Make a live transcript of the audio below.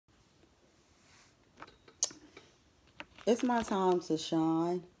It's my time to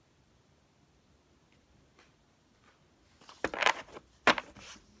shine.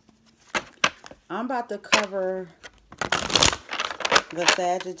 I'm about to cover the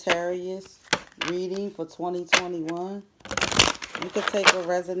Sagittarius reading for 2021. You could take what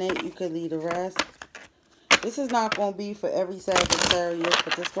resonate, you could leave the rest. This is not going to be for every Sagittarius,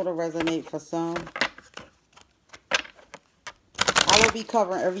 but this is going to resonate for some. I will be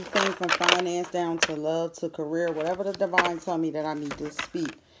covering everything from finance down to love to career, whatever the divine tell me that I need to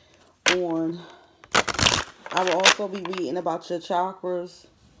speak on. I will also be reading about your chakras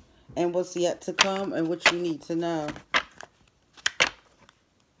and what's yet to come and what you need to know.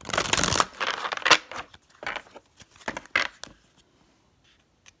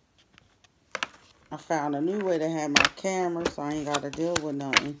 I found a new way to have my camera so I ain't got to deal with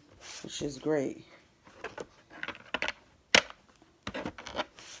nothing, which is great.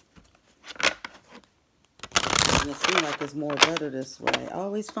 And it seems like it's more better this way. I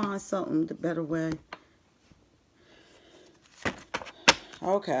always find something the better way.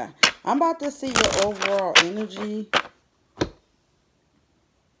 Okay. I'm about to see your overall energy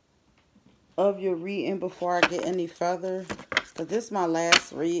of your reading before I get any further. Because this is my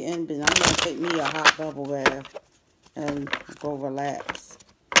last reading, but I'm going to take me a hot bubble bath and go relax.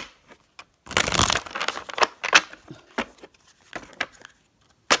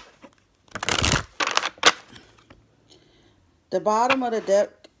 The bottom of the deck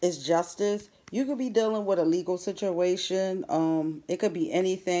is justice. You could be dealing with a legal situation. It could be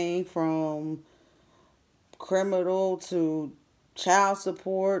anything from criminal to child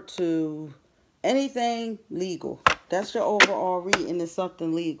support to anything legal. That's your overall reading, is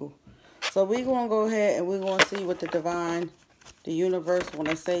something legal. So we're going to go ahead and we're going to see what the divine, the universe want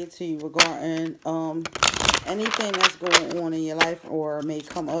to say to you regarding anything that's going on in your life or may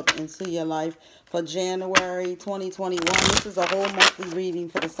come up into your life for January 2021. This is a whole monthly reading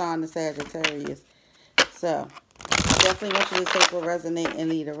for the sign of Sagittarius. So I definitely want you to take what resonate and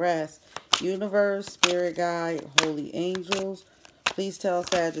leave the rest. Universe, spirit guide, holy angels, please tell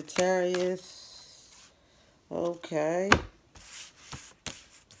Sagittarius. Okay.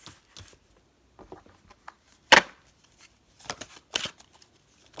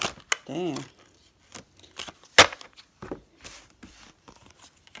 Damn.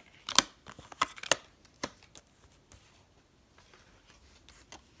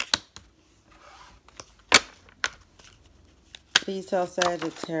 Please tell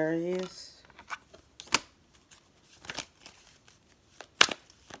Sagittarius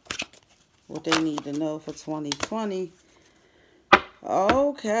what they need to know for 2020.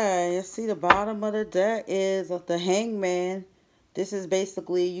 Okay, let's see, the bottom of the deck is the Hangman. This is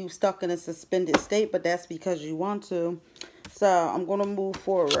basically you stuck in a suspended state, but that's because you want to. So I'm going to move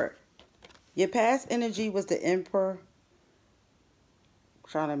forward. Your past energy was the Emperor. I'm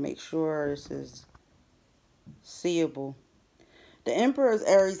trying to make sure this is seeable. The Emperor is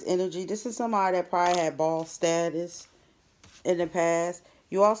Aries energy. This is somebody that probably had ball status in the past.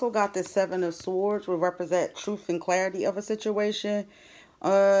 You also got the Seven of Swords, which represent truth and clarity of a situation.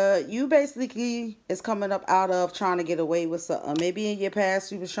 You basically is coming up out of trying to get away with something. Maybe in your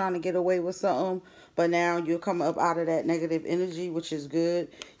past you was trying to get away with something, but now you're coming up out of that negative energy, which is good.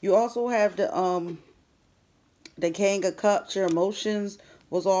 You also have the King of Cups. Your emotions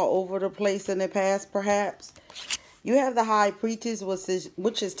was all over the place in the past, perhaps. You have the High Priestess,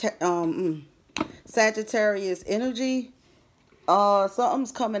 which is Sagittarius energy.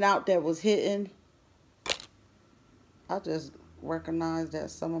 Something's coming out that was hidden. I just recognized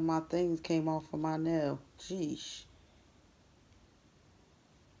that some of my things came off of my nail. Jeez.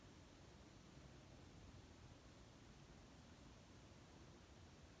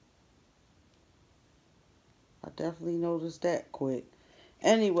 I definitely noticed that quick.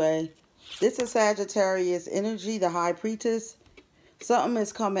 Anyway, this is Sagittarius energy, the High Priestess. Something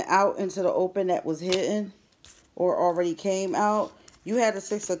is coming out into the open that was hidden or already came out. You had the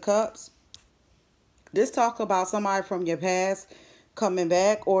Six of Cups. This talk about somebody from your past coming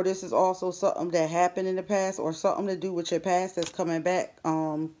back, or this is also something that happened in the past or something to do with your past that's coming back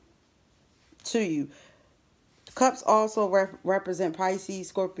to you. Cups also represent Pisces,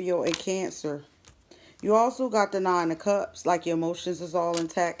 Scorpio, and Cancer. You also got the Nine of Cups, like your emotions is all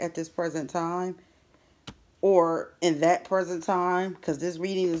intact at this present time. Or in that present time, because this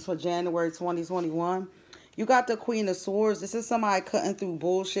reading is for January 2021. You got the Queen of Swords. This is somebody cutting through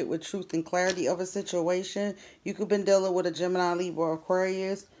bullshit with truth and clarity of a situation. You could have been dealing with a Gemini, Libra,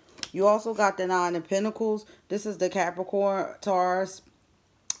 Aquarius. You also got the Nine of Pentacles. This is the Capricorn, Taurus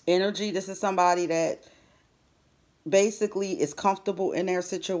energy. This is somebody that basically is comfortable in their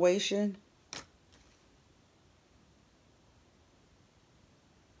situation.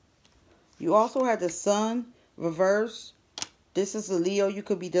 You also had the Sun reverse. This is a Leo you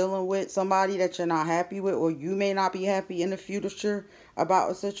could be dealing with. Somebody that you're not happy with, or you may not be happy in the future about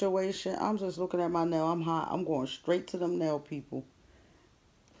a situation. I'm just looking at my nail. I'm hot. I'm going straight to them nail people.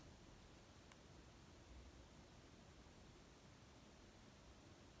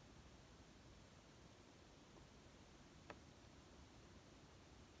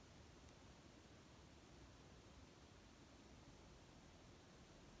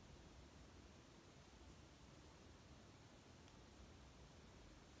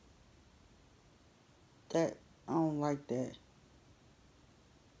 That, I don't like that.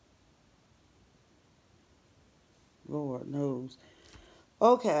 Lord knows.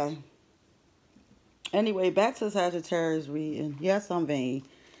 Okay. Anyway, back to Sagittarius reading. Yes, I'm vain.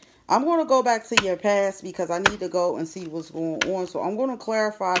 I'm going to go back to your past because I need to go and see what's going on. So I'm going to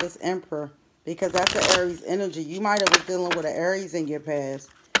clarify this Emperor because that's an Aries energy. You might have been dealing with an Aries in your past,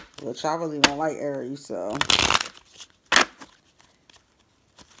 which I really don't like Aries. So,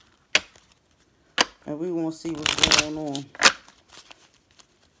 and we want to see what's going on.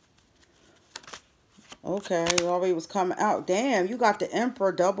 Okay, it already was coming out. Damn, you got the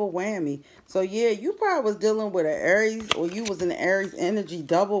Emperor double whammy. So yeah, you probably was dealing with an Aries, or you was in the Aries energy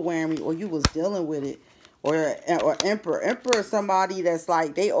double whammy, or you was dealing with it. Or Emperor. Emperor is somebody that's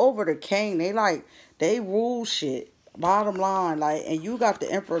like, they over the king. They rule shit. Bottom line, like, and you got the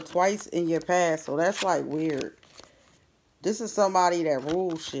Emperor twice in your past, so that's like weird. This is somebody that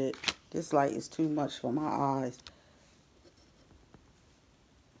rules shit. This light is too much for my eyes.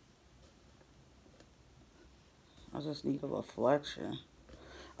 I just need a reflection.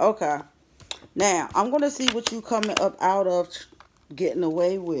 Okay. Now, I'm going to see what you coming up out of getting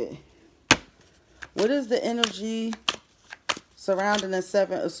away with. What is the energy surrounding the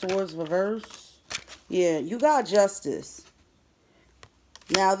Seven of Swords reverse? Yeah, you got justice.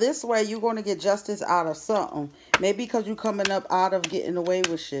 Now, this way, you're going to get justice out of something. Maybe because you're coming up out of getting away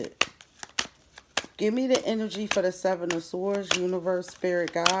with shit. Give me the energy for the Seven of Swords, universe,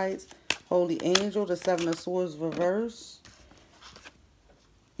 spirit guides, holy angel, the Seven of Swords reverse.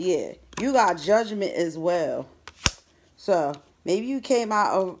 Yeah, you got judgment as well. So, maybe you came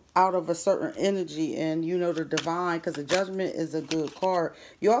out of a certain energy and you know the divine, because the judgment is a good card.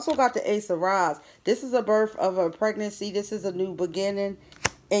 You also got the Ace of Rods. This is a birth of a pregnancy. This is a new beginning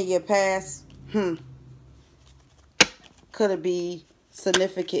in your past. Could it be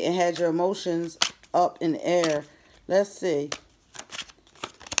significant and had your emotions up in the air? Let's see.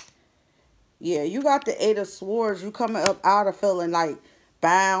 Yeah, you got the Eight of Swords. You coming up out of feeling like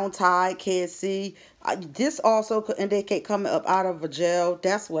bound, tied, can't see. This also could indicate coming up out of a jail.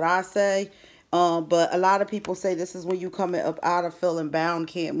 That's what I say. But a lot of people say this is when you coming up out of feeling bound,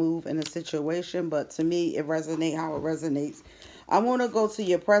 can't move in a situation. But to me, it resonates how it resonates. I want to go to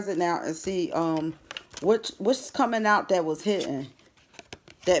your present now and see what's coming out that was hidden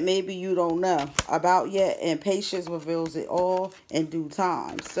that maybe you don't know about yet. And patience reveals it all in due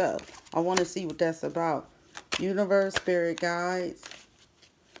time. So I want to see what that's about. Universe, spirit guides,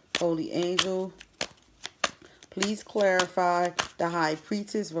 holy angel, please clarify the high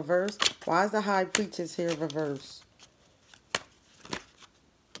priestess reverse. Why is the high priestess here reverse?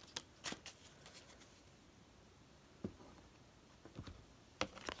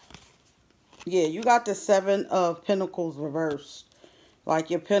 Yeah, you got the Seven of Pentacles reversed.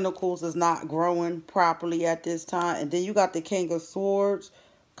 Like your pentacles is not growing properly at this time. And then you got the King of Swords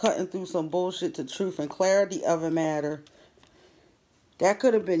cutting through some bullshit to truth and clarity of a matter. That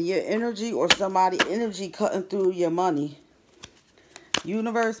could have been your energy or somebody energy cutting through your money.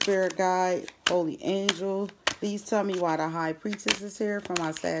 Universe, spirit guide, holy angel. Please tell me why the high priestess is here for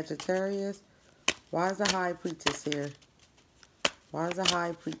my Sagittarius. Why is the high priestess here? Why is the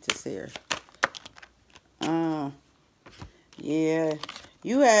high priestess here? Yeah.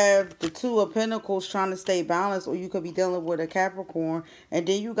 You have the Two of Pentacles trying to stay balanced, or you could be dealing with a Capricorn. And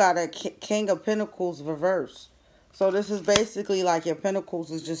then you got a King of Pentacles reverse. So this is basically like your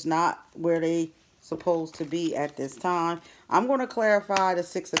Pentacles is just not where they supposed to be at this time. I'm going to clarify the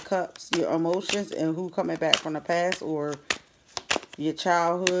Six of Cups, your emotions, and who coming back from the past or your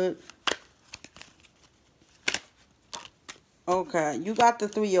childhood. Okay, you got the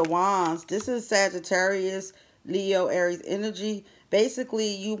Three of Wands. This is Sagittarius, Leo, Aries energy. Basically,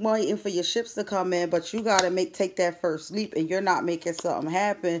 you waiting for your ships to come in, but you got to take that first leap, and you're not making something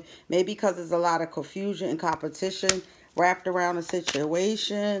happen. Maybe because there's a lot of confusion and competition wrapped around the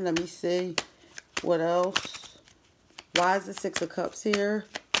situation. Let me see. What else? Why is the Six of Cups here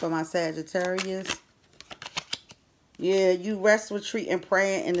for my Sagittarius? Yeah, you rest, retreat, and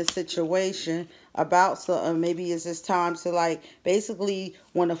praying in the situation about something. Maybe it's just time to, like, basically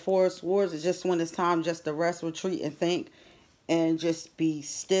when the forest wars, it's just when it's time just to rest, retreat, and think and just be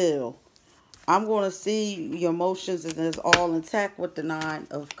still. I'm going to see your emotions and it's all intact with the Nine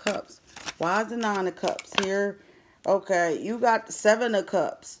of Cups. Why is the Nine of Cups here? Okay, you got the Seven of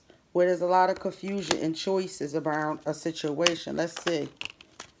Cups where there's a lot of confusion and choices around a situation. Let's see.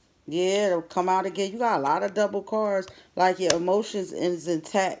 Yeah, it'll come out again. You got a lot of double cards. Like your emotions is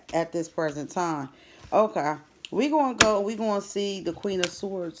intact at this present time. Okay. We're going to see the Queen of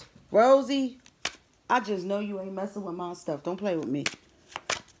Swords. Rosie, I just know you ain't messing with my stuff. Don't play with me.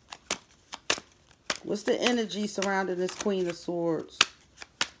 What's the energy surrounding this Queen of Swords?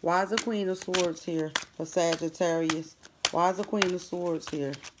 Why is the Queen of Swords here for Sagittarius? Why is the Queen of Swords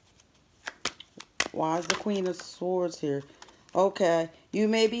here? Why is the Queen of Swords here? Okay, you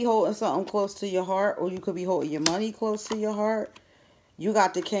may be holding something close to your heart, or you could be holding your money close to your heart. You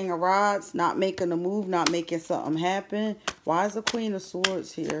got the King of Rods, not making a move, not making something happen. Why is the Queen of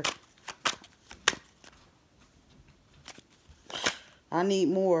Swords here? I need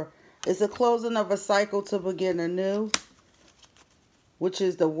more. It's a closing of a cycle to begin anew, which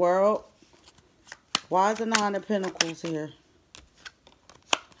is the World. Why is the Nine of Pentacles here?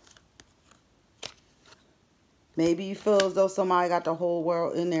 Maybe you feel as though somebody got the whole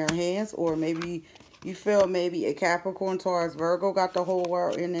world in their hands, or maybe you feel maybe a Capricorn, Taurus, Virgo got the whole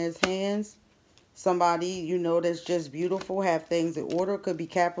world in his hands. Somebody you know that's just beautiful, have things in order. Could be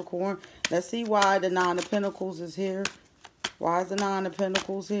Capricorn. Let's see why the Nine of Pentacles is here. Why is the Nine of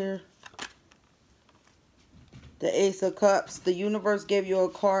Pentacles here? The Ace of Cups. The universe gave you a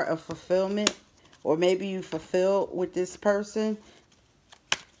card of fulfillment, or maybe you fulfilled with this person.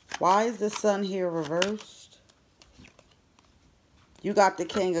 Why is the Sun here reversed? You got the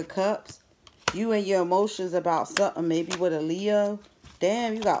King of Cups. You and your emotions about something, maybe with a Leo.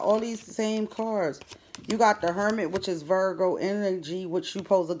 Damn, you got all these same cards. You got the Hermit, which is Virgo energy, which you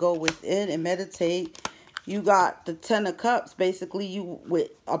supposed to go within and meditate. You got the Ten of Cups, basically you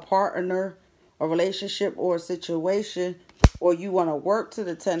with a partner, a relationship, or a situation, or you want to work to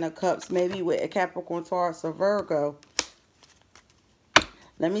the Ten of Cups, maybe with a Capricorn, Taurus, or Virgo.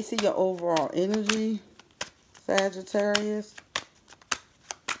 Let me see your overall energy, Sagittarius.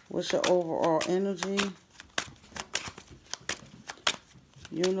 What's your overall energy?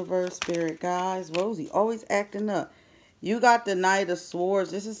 Universe, spirit guides. Rosie, always acting up. You got the Knight of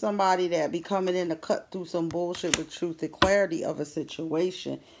Swords. This is somebody that be coming in to cut through some bullshit with truth and clarity of a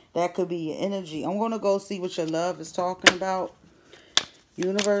situation. That could be your energy. I'm going to go see what your love is talking about.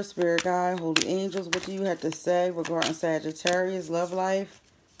 Universe, spirit guide, holy angels. What do you have to say regarding Sagittarius love life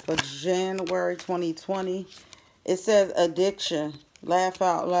for January 2020? It says addiction. Laugh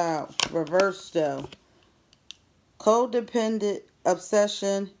out loud. Reverse though. Codependent,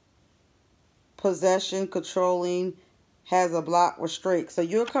 obsession, possession, controlling, has a block restrict. So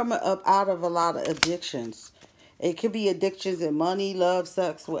you're coming up out of a lot of addictions. It could be addictions in money, love,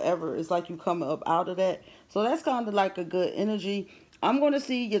 sex, whatever. It's like you coming up out of that. So that's kind of like a good energy. I'm going to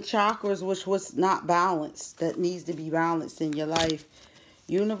see your chakras, which was not balanced. That needs to be balanced in your life.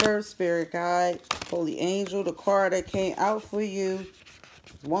 Universe, spirit guide, holy angel. The card that came out for you.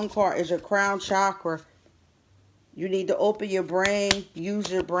 One card is your crown chakra. You need to open your brain,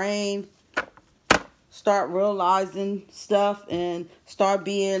 use your brain, start realizing stuff, and start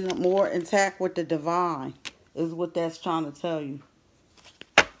being more intact with the divine, is what that's trying to tell you.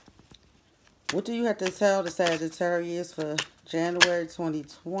 What do you have to tell the Sagittarius for January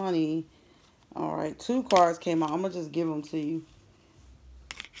 2020? All right, two cards came out. I'm going to just give them to you.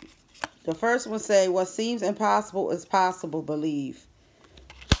 The first one say, what seems impossible is possible, believe.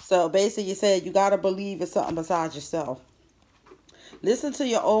 So basically you said you got to believe in something besides yourself. Listen to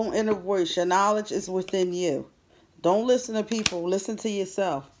your own inner voice. Your knowledge is within you. Don't listen to people. Listen to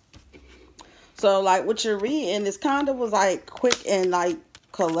yourself. So like what you're reading is kind of was like quick and like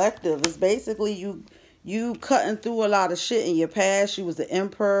collective. It's basically you cutting through a lot of shit in your past. You was the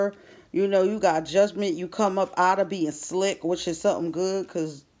emperor. You know, you got judgment. You come up out of being slick, which is something good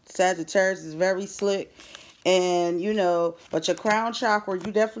because Sagittarius is very slick. And, you know, but your crown chakra,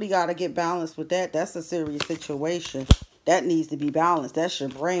 you definitely got to get balanced with that. That's a serious situation. That needs to be balanced. That's your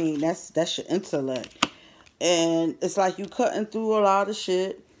brain. That's your intellect. And it's like you cutting through a lot of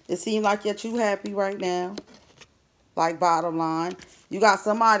shit. It seems like you're too happy right now. Like, bottom line. You got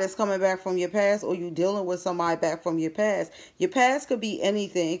somebody that's coming back from your past, or you dealing with somebody back from your past. Your past could be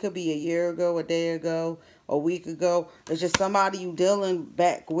anything. It could be a year ago, a day ago, a week ago. It's just somebody you dealing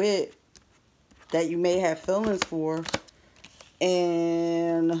back with that you may have feelings for.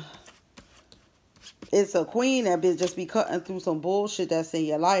 And It's a queen that just be cutting through some bullshit that's in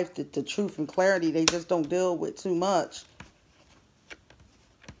your life. The truth and clarity, they just don't deal with too much.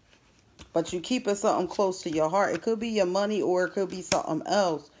 But you keeping something close to your heart. It could be your money or it could be something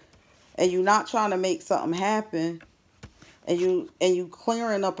else. And you're not trying to make something happen. And you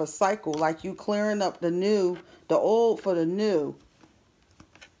clearing up a cycle. Like you clearing up the old for the new.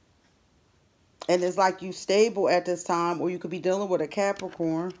 And it's like you stable at this time. Or you could be dealing with a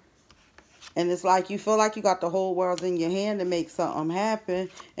Capricorn. And it's like you feel like you got the whole world in your hand to make something happen.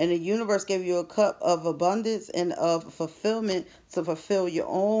 And the universe gave you a cup of abundance and of fulfillment to fulfill your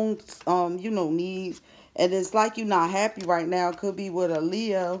own, needs. And it's like you're not happy right now. It could be with a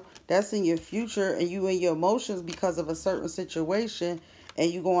Leo. That's in your future. And you in your emotions because of a certain situation.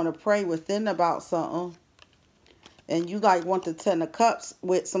 And you going to pray within about something. And you like want the 10 of Cups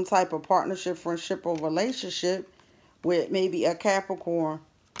with some type of partnership, friendship, or relationship with maybe a Capricorn.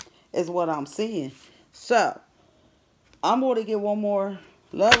 Is what I'm seeing. So, I'm going to get one more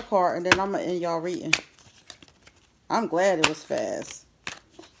love card and then I'm going to end y'all reading. I'm glad it was fast.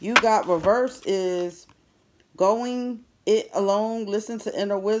 You got reverse is going it alone. Listen to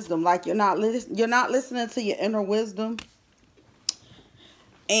inner wisdom. Like you're not listening to your inner wisdom.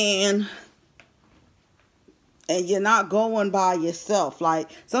 And you're not going by yourself. Like,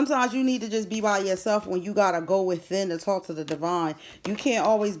 sometimes you need to just be by yourself when you got to go within to talk to the divine. You can't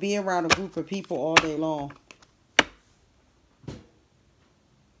always be around a group of people all day long.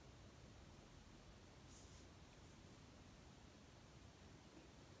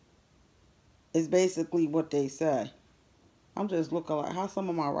 It's basically what they say. I'm just looking like how some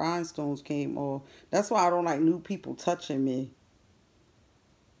of my rhinestones came off. That's why I don't like new people touching me.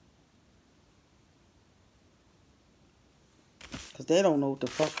 Because they don't know what the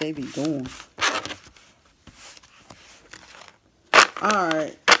fuck they be doing.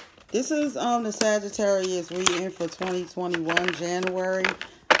 Alright. This is the Sagittarius reading for 2021, January.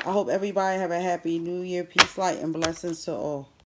 I hope everybody have a happy new year. Peace, light, and blessings to all.